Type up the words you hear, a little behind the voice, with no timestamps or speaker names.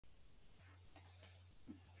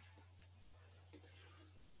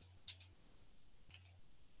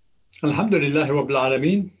الحمد لله رب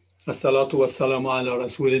العالمين الصلاة والسلام على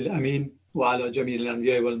رسول الأمين وعلى جميع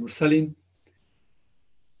الأنبياء والمرسلين.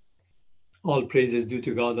 All praise is due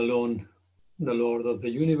to God alone, the Lord of the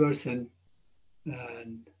universe, and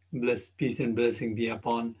peace and blessing be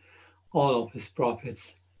upon all of his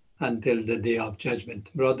prophets until the day of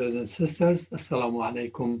judgment. Brothers and sisters, Assalamu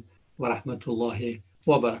alaikum wa rahmatullahi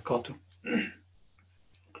wa barakatuh.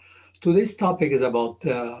 Today's topic is about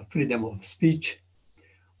freedom of speech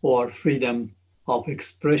or freedom of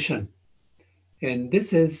expression. And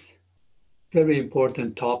this is a very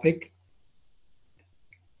important topic,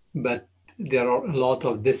 but there are a lot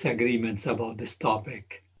of disagreements about this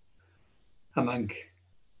topic among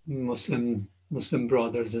Muslim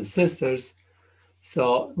brothers and sisters.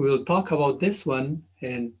 So we'll talk about this one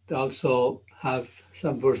and also have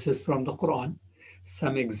some verses from the Quran,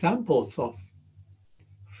 some examples of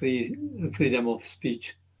freedom of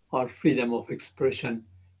speech or freedom of expression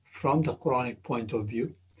from the Quranic point of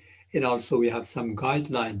view. And also we have some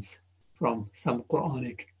guidelines from some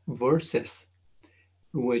Quranic verses,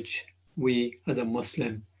 which we as a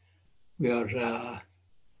Muslim,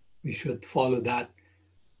 we should follow that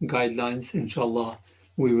guidelines. Inshallah,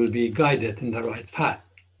 we will be guided in the right path.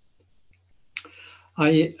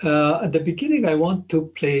 At the beginning, I want to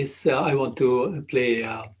play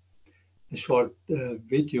a short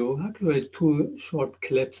video, actually 2 short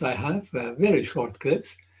clips I have, very short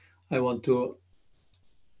clips. I want to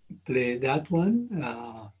play that one,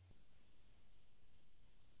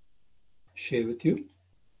 share with you.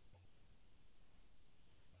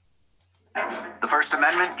 The First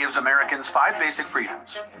Amendment gives Americans 5 basic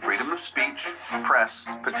freedoms: freedom of speech, press,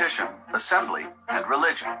 petition, assembly, and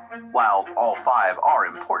religion. While all 5 are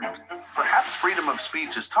important, perhaps freedom of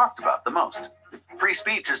speech is talked about the most. Free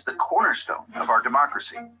speech is the cornerstone of our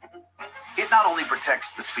democracy. It not only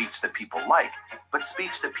protects the speech that people like, but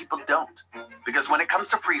speech that people don't. Because when it comes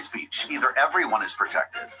to free speech, either everyone is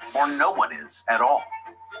protected or no one is at all.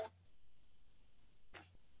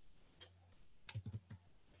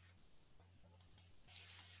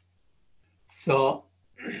 So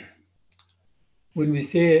when we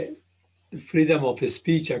say freedom of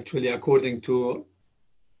speech, actually, according to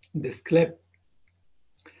this clip,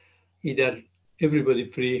 either everybody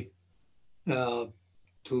free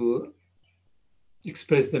to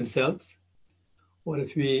express themselves, or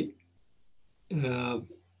if we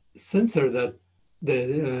censor that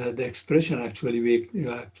the expression,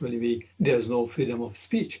 there's no freedom of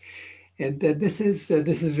speech, and this is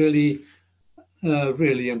really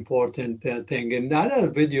really important thing. And another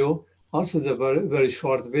video, also the very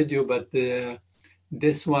short video, but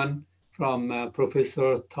this one from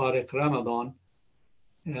Professor Tariq Ramadan,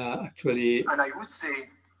 actually. And I would say,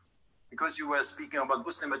 because you were speaking about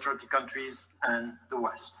Muslim majority countries and the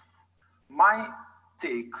West, my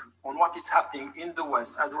take on what is happening in the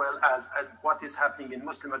West as well as what is happening in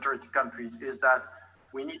Muslim majority countries is that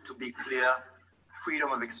we need to be clear.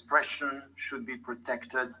 Freedom of expression should be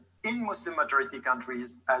protected in Muslim majority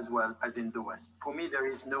countries as well as in the West. For me, there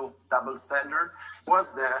is no double standard.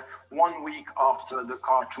 Was there 1 week after the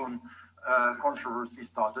cartoon controversy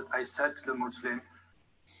started, I said to the Muslim,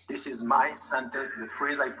 this is my sentence, the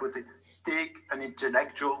phrase I put it, take an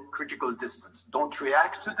intellectual critical distance. Don't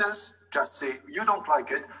react to this, just say you don't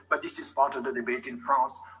like it, but this is part of the debate in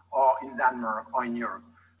France or in Denmark or in Europe.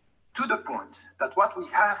 To the point that what we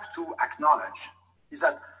have to acknowledge is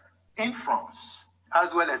that in France,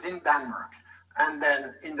 as well as in Denmark, and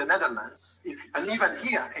then in the Netherlands, and even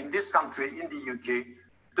here in this country, in the UK,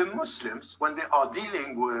 the Muslims, when they are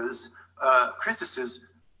dealing with criticism,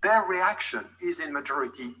 their reaction is in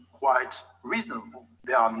majority quite reasonable.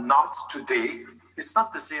 They are not today. It's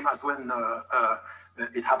not the same as when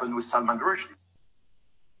it happened with Salman Rushdie.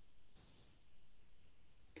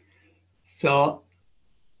 So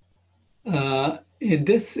in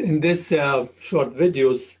this short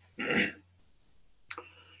videos,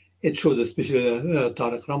 it shows especially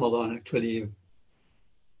Tariq Ramadan actually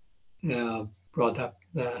brought up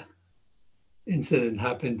the incident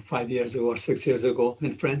happened 5 years ago or 6 years ago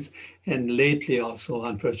in France. And lately also,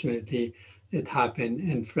 unfortunately, it happened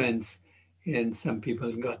in France and some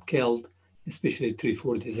people got killed, especially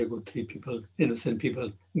 3-4 days ago, 3 people, innocent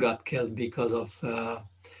people got killed because of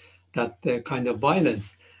that kind of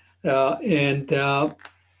violence. And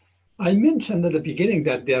I mentioned at the beginning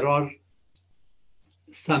that there are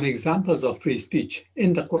some examples of free speech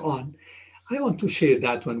in the Quran. I want to share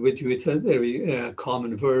that one with you. It's a very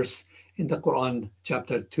common verse in the Quran,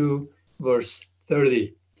 chapter 2, verse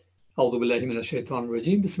 30. أعوذ بالله من الشيطان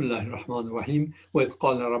الرجيم بسم الله الرحمن الرحيم وإذ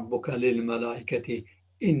قال ربك للملائكة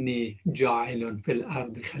إني جاعل في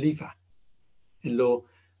الأرض خليفة. And lo,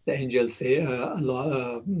 the the angels say,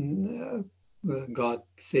 God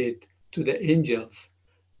said to the angels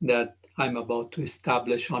that I'm about to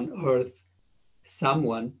establish on earth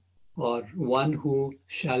someone or one who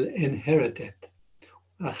shall inherit it,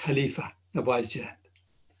 a Khalifa, a vicegerent.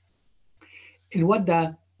 And what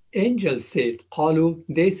the angels said, قالوا,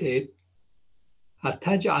 they said,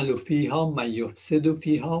 أتجعل فيها من يفسد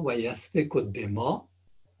فيها ويسفك الدماء.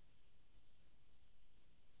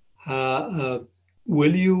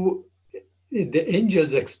 Will you, the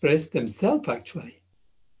angels express themselves actually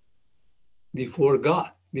before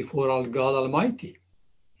God, before God Almighty.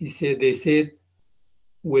 They said,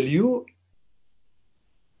 will you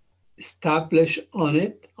establish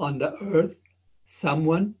on the earth,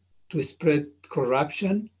 someone to spread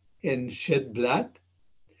corruption and shed blood?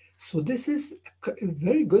 So this is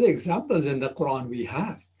very good examples in the Quran we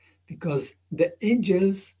have, because the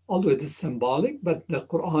angels, although it is symbolic, but the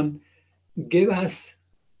Quran gave us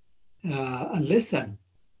a lesson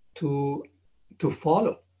to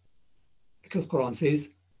follow, because Quran says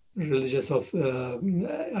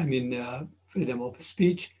freedom of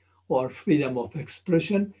speech or freedom of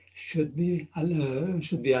expression should be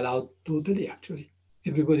allowed totally. Actually,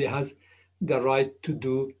 everybody has the right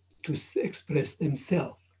to express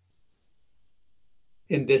themselves.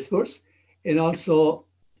 In this verse, and also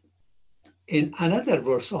in another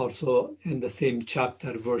verse, also in the same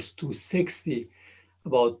chapter, verse 260,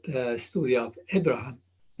 about the story of Ibrahim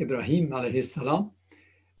alayhi salam,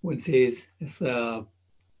 when it says,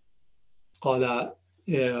 قال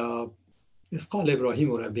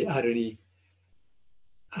إبراهيم ربي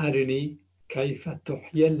أرني كيف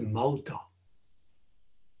تحيي الموتى.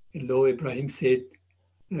 Lo, Ibrahim said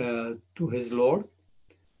to his Lord,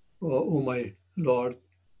 oh my Lord,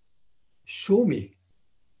 show me,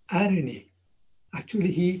 arini.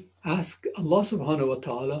 Actually, he asked Allah subhanahu wa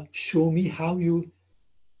ta'ala, show me how you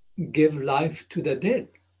give life to the dead.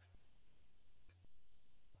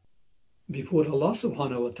 Before Allah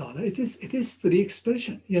subhanahu wa ta'ala, it is free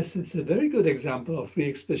expression. Yes, it's a very good example of free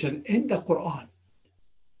expression in the Quran.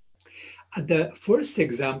 At the first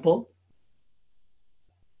example,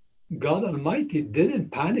 God Almighty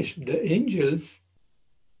didn't punish the angels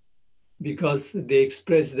because they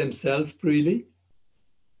expressed themselves freely,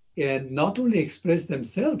 and not only expressed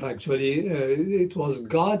themselves, actually, it was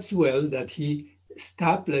God's will that He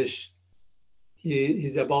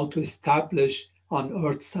is about to establish on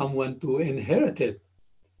earth someone to inherit it.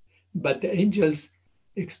 But the angels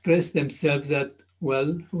expressed themselves that,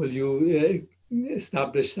 well, will you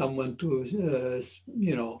establish someone to,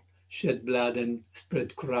 shed blood and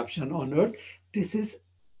spread corruption on earth? This is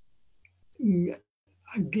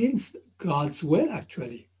against God's will,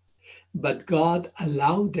 actually. But God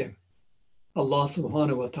allowed them. Allah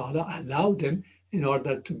subhanahu wa ta'ala allowed them in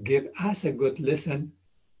order to give us a good lesson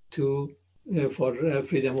for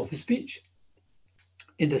freedom of speech.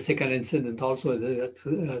 In the second incident, also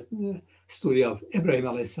the story of Ibrahim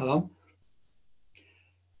alayhi salam,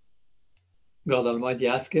 God Almighty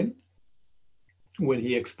asked him, when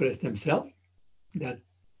he expressed himself, that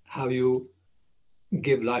how you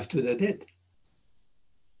give life to the dead.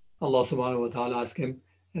 Allah subhanahu wa ta'ala asked him,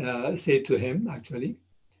 say to him,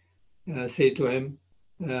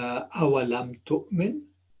 awalam tu'min?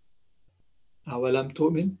 Awalam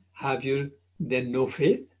tu'min? Have you then no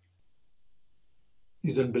faith?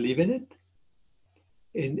 You don't believe in it?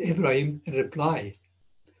 And Ibrahim replied,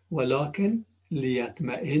 walakin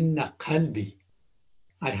liyatma'inna qalbi.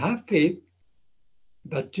 I have faith,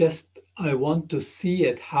 but just I want to see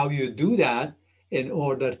it, how you do that, in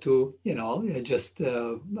order to,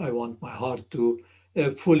 I want my heart to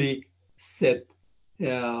fully set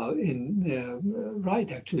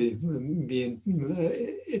right, actually, being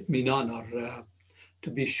itminan, or to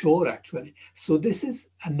be sure, actually. So this is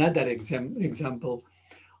another example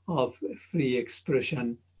of free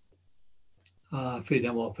expression,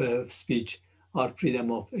 freedom of speech, or freedom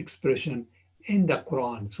of expression in the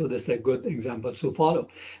Quran. So that's a good example to follow.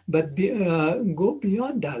 But go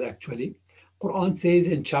beyond that, actually. Quran says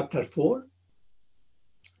in chapter 4,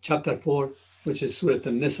 which is Surah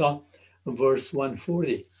An-Nisa, verse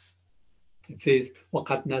 140. It says,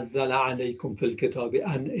 وَقَدْ نَزَّلَ عَلَيْكُمْ فِي الْكِتَابِ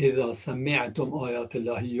أَنْ إِذَا سَمِعْتُمْ آيَاتِ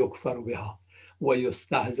اللَّهِ يُكْفَرُ بِهَا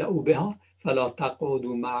وَيُسْتَهْزَأُ بِهَا فَلَا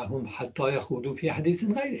تَقْعُدُوا مَعَهُمْ حَتَّى يَخُوضُوا فِي حَدِيثٍ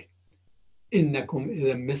غَيْرِهِ إِنَّكُمْ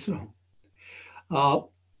إِذًا مِثْلُهُمْ.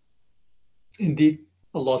 Indeed,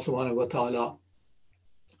 Allah subhanahu wa ta'ala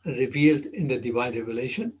revealed in the divine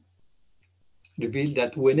revelation, revealed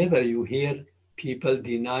that whenever you hear people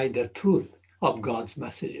deny the truth of God's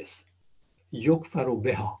messages, يُكْفَرُ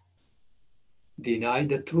بِهَا, deny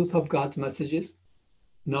the truth of God's messages.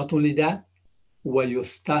 Not only that,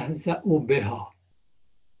 وَيُسْتَهْزَأُ بِهَا,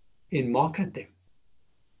 and mock at them.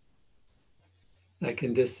 Like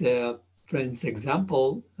in this friend's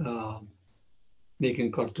example,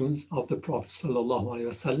 making cartoons of the Prophet sallallahu alaihi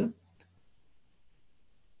wasallam.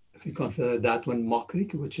 If we consider that one mockery,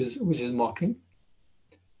 which is mocking.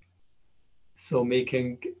 So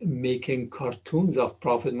making cartoons of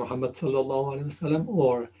Prophet Muhammad sallallahu alaihi wasallam,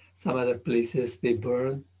 or some other places they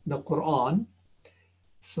burn the Quran.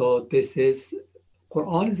 So this is,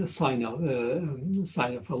 Quran is a sign of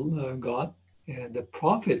God. The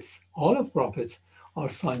prophets, all of prophets are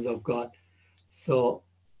signs of God. So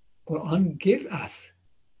Quran gave us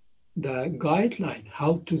the guideline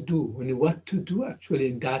how to do and what to do actually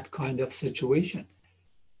in that kind of situation.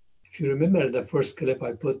 If you remember the first clip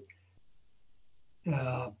I put,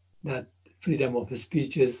 that freedom of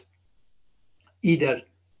speech is either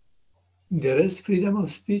there is freedom of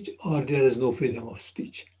speech or there is no freedom of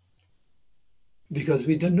speech, because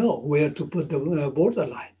we don't know where to put the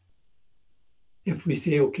borderline. If we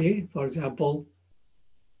say, okay, for example,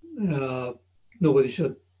 nobody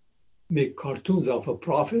should make cartoons of a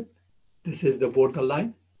prophet, this is the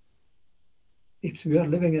borderline. If we are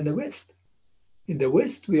living in the West, we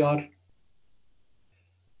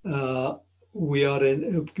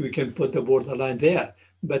can put the borderline there.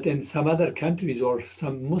 But in some other countries or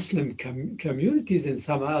some Muslim communities in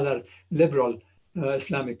some other liberal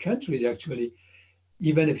Islamic countries, actually,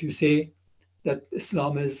 even if you say that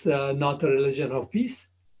Islam is not a religion of peace,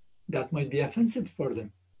 that might be offensive for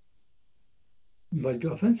them. It might be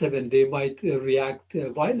offensive, and they might react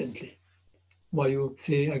violently. Why you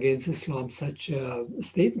say against Islam such a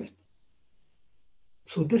statement?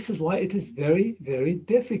 So this is why it is very, very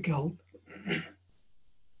difficult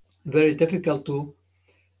to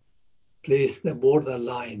place the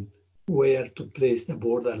borderline, where to place the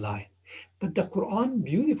borderline. But the Quran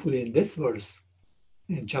beautifully in this verse,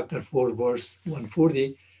 in chapter 4, verse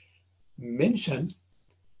 140, mentioned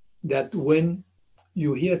that when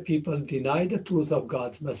you hear people deny the truth of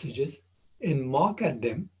God's messages and mock at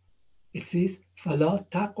them, it says, فَلَا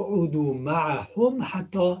تَقْعُدُوا مَعَهُمْ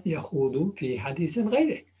حَتَّى يَخُوضُوا فِي حَدِيثٍ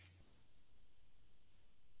غَيْرِهِ.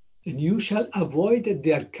 And you shall avoid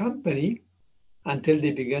their company until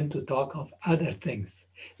they begin to talk of other things.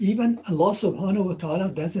 Even Allah subhanahu wa ta'ala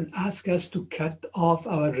doesn't ask us to cut off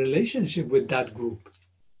our relationship with that group.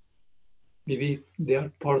 Maybe they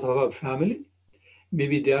are part of our family,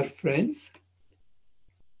 maybe they are friends,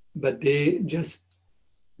 but they just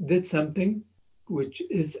did something which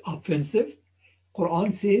is offensive.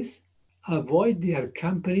 Quran says, avoid their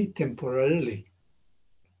company temporarily.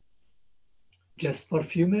 Just for a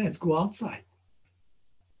few minutes, go outside.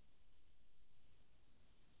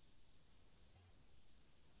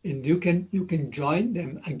 And you can join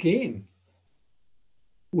them again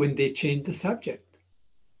when they change the subject.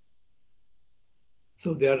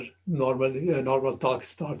 So their normal talk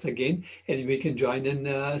starts again, and we can join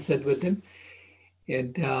and sit with them,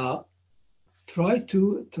 and try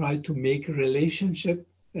to make a relationship,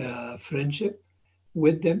 friendship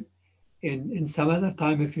with them. And in some other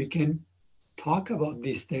time, if we can talk about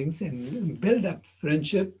these things and build up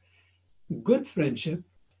friendship, good friendship,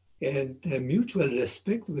 and mutual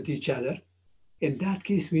respect with each other, in that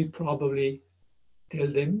case, we probably tell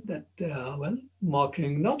them that,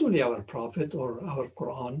 mocking not only our prophet or our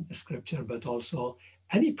Quran scripture, but also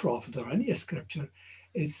any prophet or any scripture,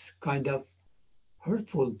 it's kind of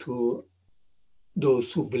hurtful to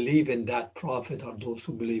those who believe in that prophet or those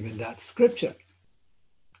who believe in that scripture.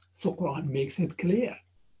 So Quran makes it clear.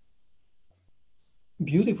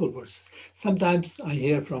 Beautiful verses. Sometimes I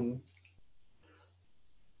hear from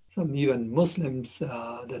some even Muslims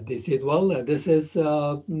that they said, well, this is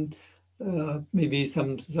maybe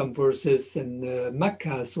some verses in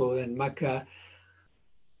Mecca. So in Mecca,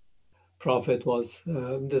 Prophet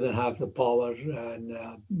didn't have the power,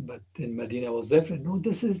 but in Medina was different. No,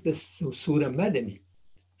 this is the Surah Madani.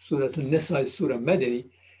 Surah An-Nisa is Surah Madani,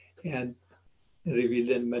 and revealed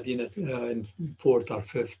in Medina in 4th or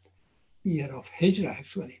 5th year of Hijrah,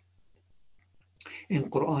 actually. In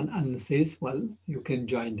Quran says, well, you can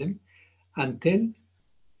join them until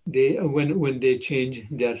when they change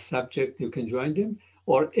their subject, you can join them,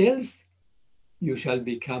 or else you shall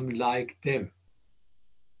become like them.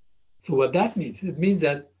 So what that means, it means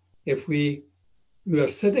that if we are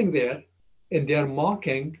sitting there and they are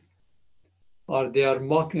mocking, or they are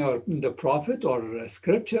mocking the prophet or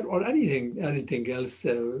scripture or anything else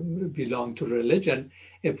belong to religion,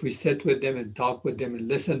 if we sit with them and talk with them and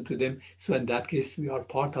listen to them, so in that case, we are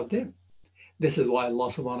part of them. This is why Allah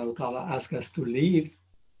subhanahu wa ta'ala asks us to leave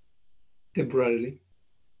temporarily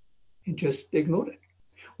and just ignore it.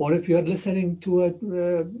 Or if you're listening to a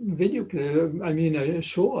video, a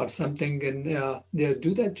show or something, and they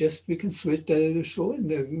do that, just we can switch the show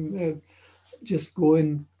and just go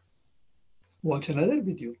and watch another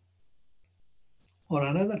video or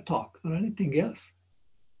another talk or anything else.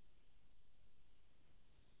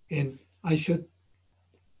 And I should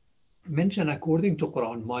mention, according to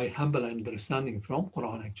Quran, my humble understanding from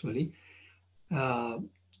Quran actually,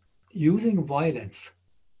 using violence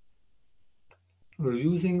or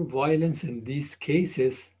using violence in these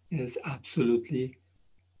cases is absolutely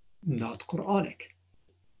not Quranic.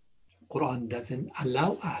 Quran doesn't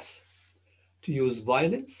allow us to use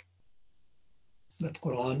violence, but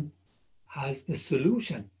Quran has the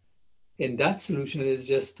solution. And that solution is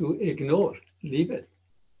just to ignore, leave it.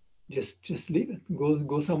 Just leave it.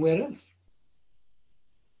 Go somewhere else.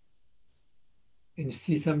 And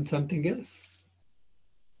see something else.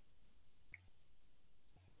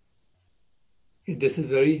 And this is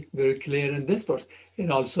very, very clear in this verse.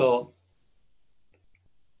 And also,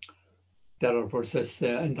 there are verses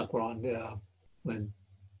in the Quran when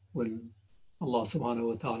Allah subhanahu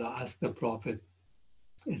wa ta'ala asked the Prophet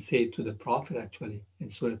and said to the Prophet actually in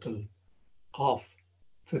Surah Al-Qaf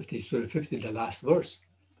 50, Surah 50, the last verse,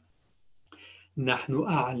 نَحْنُ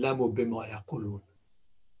أَعْلَمُ بِمَا يَقُولُونَ.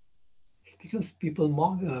 Because people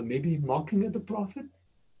maybe mocking at the Prophet,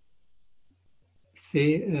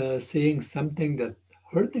 saying something that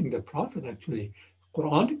hurting the Prophet actually.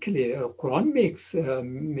 Quran makes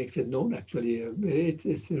it known actually.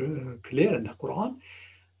 It's clear in the Quran.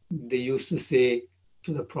 They used to say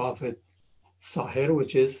to the Prophet, Sahir,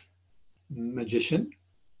 which is magician,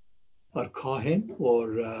 or Kahin,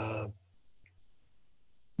 or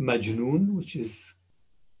Majnoon, which is,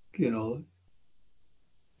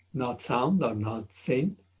 not sound or not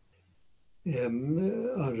sane,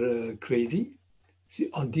 or crazy. See,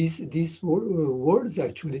 on these words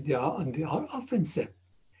actually, they are offensive.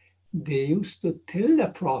 They used to tell the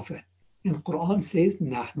Prophet, and Quran says,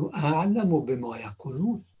 نَحْنُ أَعْلَمُ بِمَا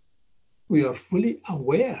يَقُولُونَ. We are fully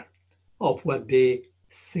aware of what they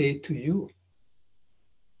say to you.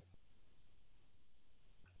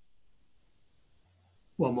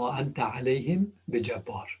 وَمَا أَنْتَ عَلَيْهِمْ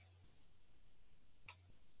بِجَبَّارٍ.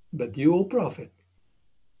 But you, O Prophet,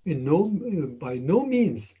 by no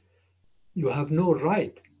means, you have no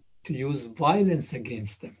right to use violence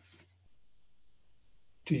against them,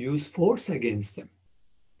 to use force against them.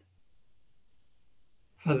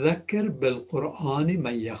 فَذَكِّرْ بِالْقُرْآنِ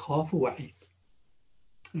مَنْ يَخَافُ وَعِيدٍ.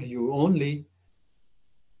 You only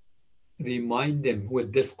remind them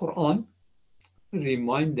with this Quran,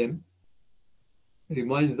 remind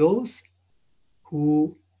those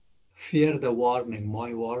who fear the warning,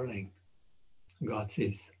 my warning, God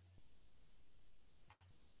says.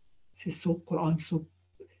 So Quran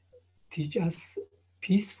teach us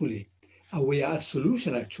peacefully a way, a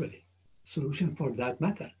solution actually, solution for that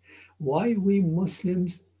matter. Why we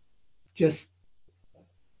Muslims just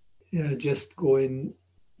go and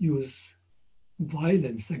use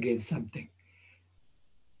violence against something.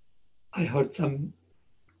 I heard some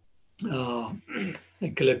a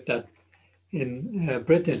clip that in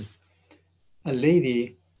Britain, a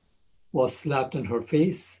lady was slapped on her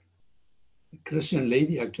face. A Christian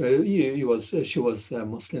lady, actually, she was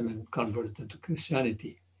Muslim and converted to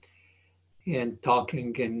Christianity, and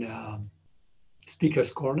talking in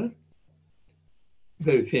Speaker's Corner,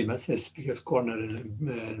 very famous Speaker's Corner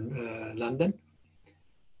in London.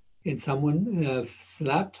 And someone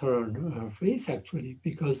slapped her on her face actually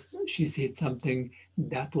because she said something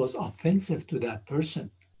that was offensive to that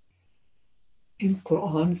person. And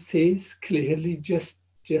Quran says clearly, just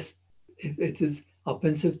if it is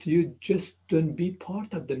offensive to you, just don't be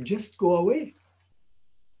part of them. Just go away.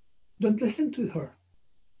 Don't listen to her.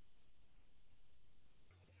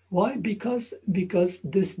 Why? Because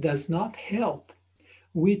this does not help.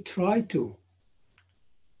 We try to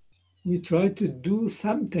do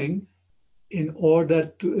something in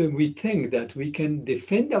order to, we think that we can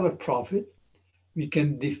defend our prophet, we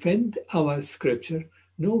can defend our scripture.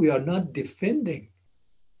 No, we are not defending.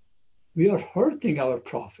 We are hurting our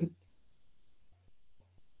prophet.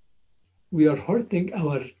 We are hurting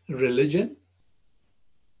our religion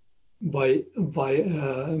by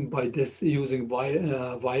this using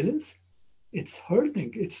violence. It's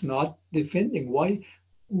hurting. It's not defending. Why?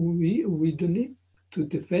 We don't need to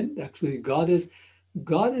defend. Actually, God is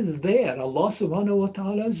there. Allah subhanahu wa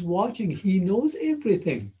ta'ala is watching. He knows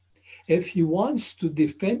everything. If he wants to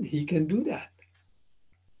defend, he can do that.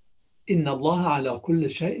 Inna Allah ala kulli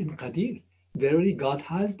shay'in qadir. Verily, God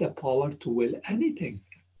has the power to will anything.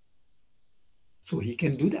 So he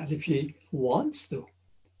can do that if he wants to.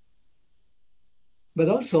 But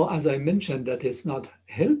also, as I mentioned, that it's not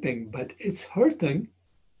helping, but it's hurting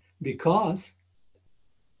because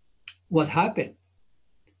what happened?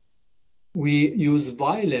 We use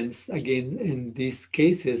violence again in these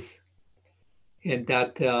cases, and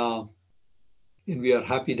that, and we are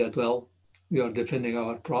happy that, well, we are defending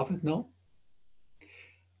our prophet now.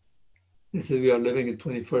 This is, we are living in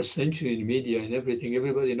 21st century in media and everything.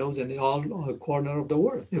 Everybody knows in all corner of the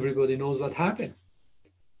world. Everybody knows what happened.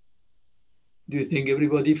 Do you think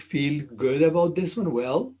everybody feel good about this one?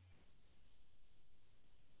 Well,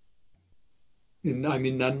 I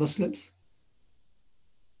mean, non-Muslims,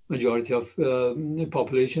 majority of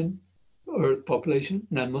population, Earth population,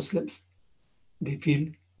 non-Muslims, they feel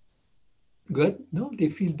good? No, they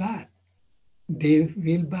feel bad. They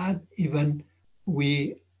feel bad even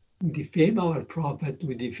we defame our prophet,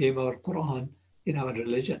 we defame our Quran in our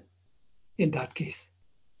religion, in that case.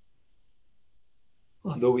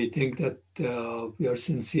 Although we think that we are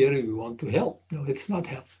sincere, we want to help. No, it's not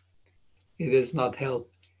help. It is not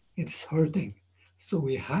help. It's hurting. So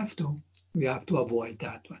we have to avoid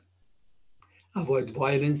that one. Avoid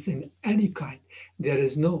violence in any kind. There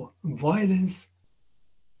is no violence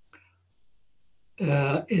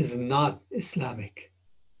is not Islamic.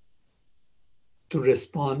 To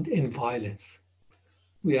respond in violence,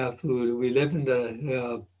 we live in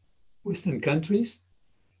the Western countries.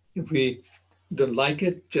 If we don't like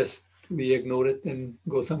it, just we ignore it and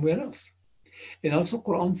go somewhere else. And also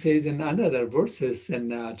Quran says in another verses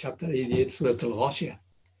in chapter 88, Surah Al-Ghashiyah,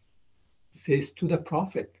 it says to the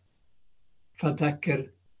Prophet, فَذَكِّرْ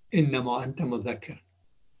إِنَّمَا أَنْتَ مُذَكِّرْ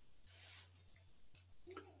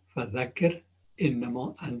فَذَكِّرْ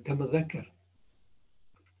إِنَّمَا أَنْتَ مُذَكِّرْ.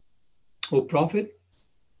 O Prophet,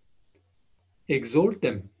 exhort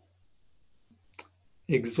them,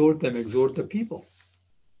 exhort the people.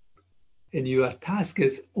 And your task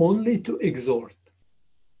is only to exhort.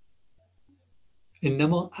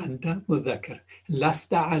 إنما أنت مذكر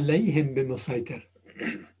لست عليهم بمسيطر.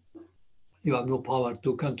 You have no power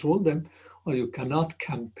to control them, or you cannot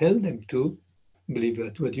compel them to believe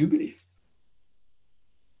what you believe.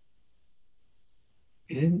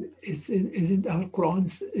 Isn't our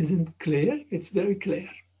Quran isn't clear? It's very clear.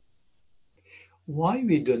 Why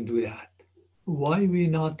we don't do that? Why we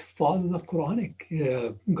not follow the Quranic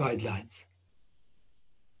guidelines?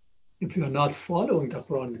 If we are not following the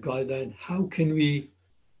Quran guideline, how can we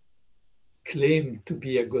claim to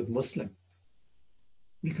be a good Muslim?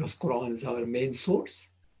 Because Quran is our main source,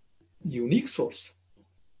 unique source.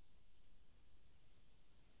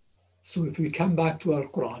 So if we come back to our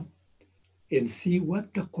Quran and see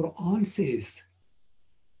what the Quran says,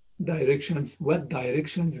 directions, what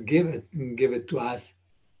directions give it to us,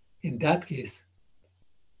 in that case,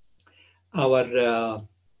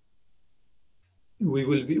 we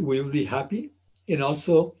will be happy, and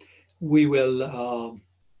also we will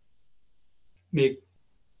make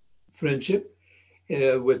friendship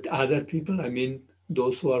with other people. I mean,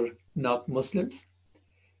 those who are not Muslims.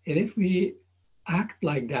 And if we act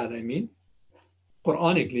like that, I mean,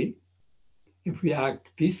 Quranically, if we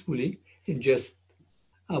act peacefully and just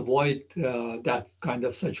avoid that kind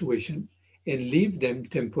of situation and leave them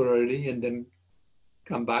temporarily and then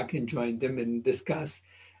come back and join them and discuss.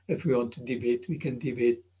 If we want to debate, we can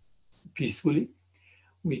debate peacefully.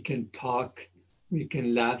 We can talk, we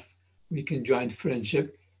can laugh, we can join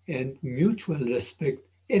friendship and mutual respect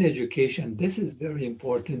in education. This is very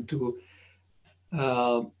important to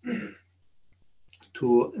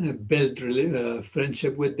build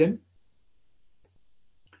friendship with them.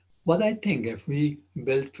 What I think, if we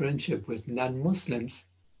build friendship with non-Muslims,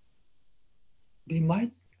 they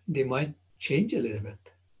might change a little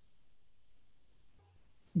bit.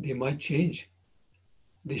 They might change.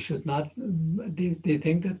 They should not, they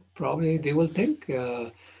think that probably they will think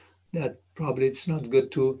that probably it's not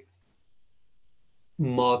good to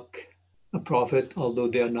mock a prophet, although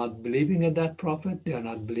they are not believing in that prophet, they are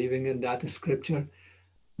not believing in that scripture,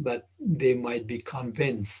 but they might be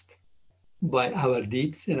convinced by our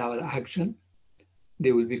deeds and our action.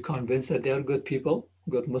 They will be convinced that they are good people,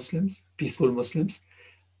 good Muslims, peaceful Muslims.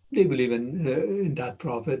 They believe in that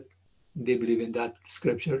prophet. They believe in that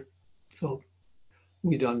scripture. So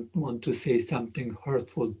we don't want to say something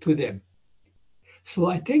hurtful to them. So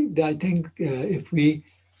I think if we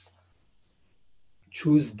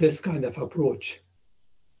choose this kind of approach,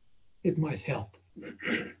 it might help.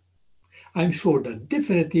 I'm sure that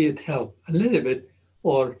definitely it helped a little bit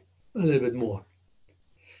or a little bit more.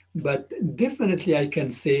 But definitely I can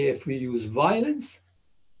say if we use violence,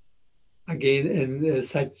 again, in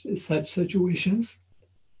such situations,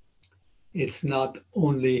 it's not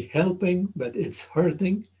only helping, but it's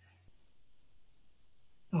hurting.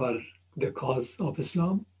 our the cause of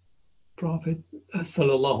Islam, Prophet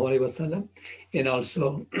sallallahu alaihi wasallam, and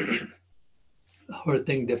also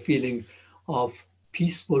hurting the feeling of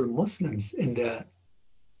peaceful Muslims in the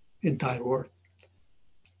entire world.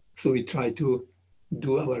 So we try to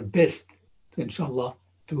do our best, inshallah,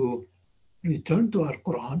 to return to our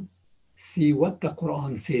Quran, see what the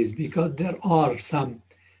Quran says, because there are some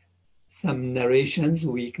narrations,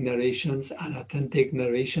 weak narrations, and authentic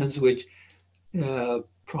narrations, which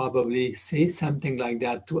probably say something like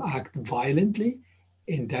that to act violently,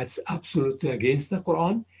 and that's absolutely against the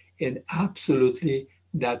Quran, and absolutely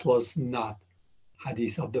that was not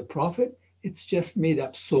hadith of the Prophet. It's just made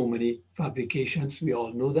up so many fabrications. We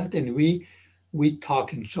all know that, and we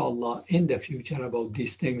talk, inshallah, in the future about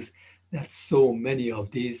these things. That so many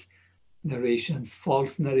of these narrations,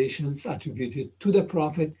 false narrations, attributed to the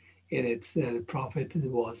Prophet, and it's the Prophet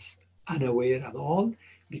was unaware at all,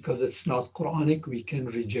 because it's not Quranic. We can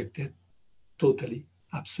reject it totally,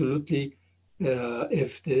 absolutely,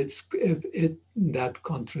 if that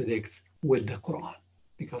contradicts with the Quran,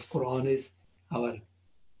 because Quran is our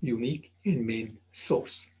unique and main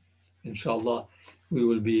source. Inshallah, we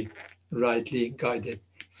will be rightly guided.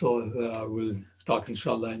 So we'll talk,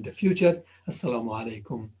 inshallah, in the future. Assalamu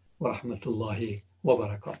alaikum wa rahmatullahi wa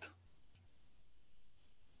barakatuh.